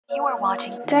You are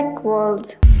watching Tech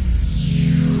World.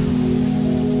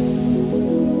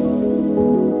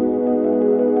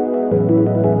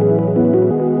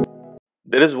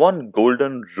 There is one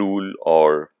golden rule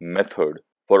or method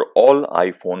for all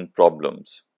iPhone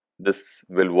problems. This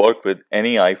will work with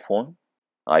any iPhone,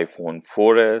 iPhone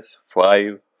 4S,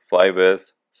 5,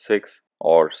 5S, 6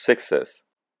 or 6S.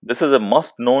 This is a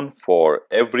must known for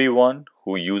everyone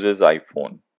who uses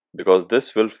iPhone because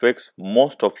this will fix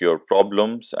most of your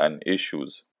problems and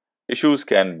issues. Issues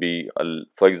can be,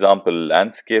 for example,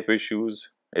 landscape issues,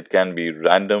 it can be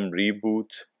random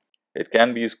reboots, it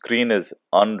can be screen is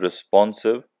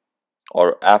unresponsive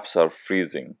or apps are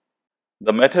freezing.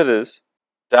 The method is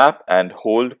tap and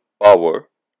hold power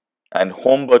and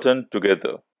home button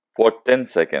together for 10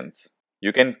 seconds.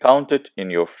 You can count it in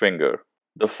your finger.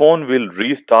 The phone will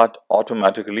restart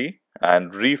automatically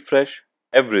and refresh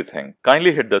everything.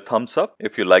 Kindly hit the thumbs up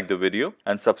if you like the video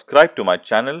and subscribe to my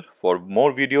channel for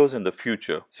more videos in the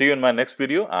future. See you in my next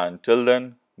video, and till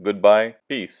then, goodbye,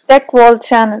 peace. Tech World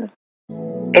channel.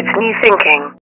 It's Me Thinking.